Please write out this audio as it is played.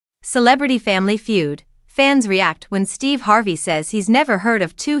Celebrity Family Feud. Fans react when Steve Harvey says he's never heard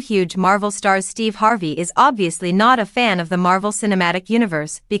of two huge Marvel stars. Steve Harvey is obviously not a fan of the Marvel Cinematic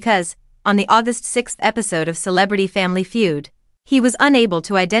Universe because, on the August 6th episode of Celebrity Family Feud, he was unable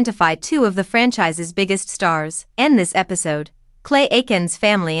to identify two of the franchise's biggest stars. In this episode, Clay Aiken's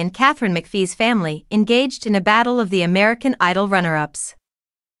family and Katharine McPhee's family engaged in a battle of the American Idol runner-ups.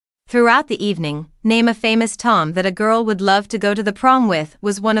 Throughout the evening, name a famous Tom that a girl would love to go to the prom with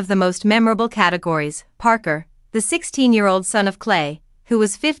was one of the most memorable categories. Parker, the 16-year-old son of Clay, who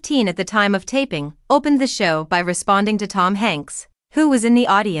was 15 at the time of taping, opened the show by responding to Tom Hanks, who was in the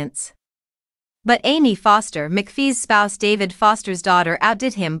audience. But Amy Foster, McPhee's spouse David Foster's daughter,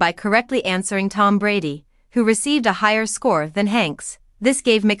 outdid him by correctly answering Tom Brady, who received a higher score than Hanks. This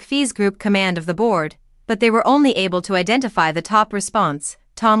gave McPhee's group command of the board, but they were only able to identify the top response,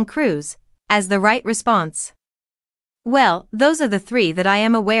 Tom Cruise, as the right response. "Well, those are the three that I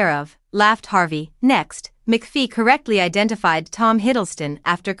am aware of," laughed Harvey. Next, McPhee correctly identified Tom Hiddleston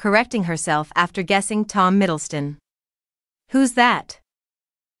after correcting herself after guessing Tom Middleston. "Who's that?"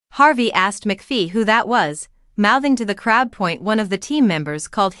 Harvey asked McPhee who that was, mouthing to the crowd. One of the team members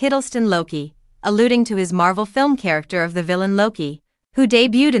called Hiddleston Loki, alluding to his Marvel film character of the villain Loki, who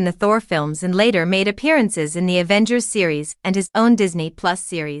debuted in the Thor films and later made appearances in the Avengers series and his own Disney Plus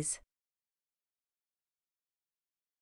series.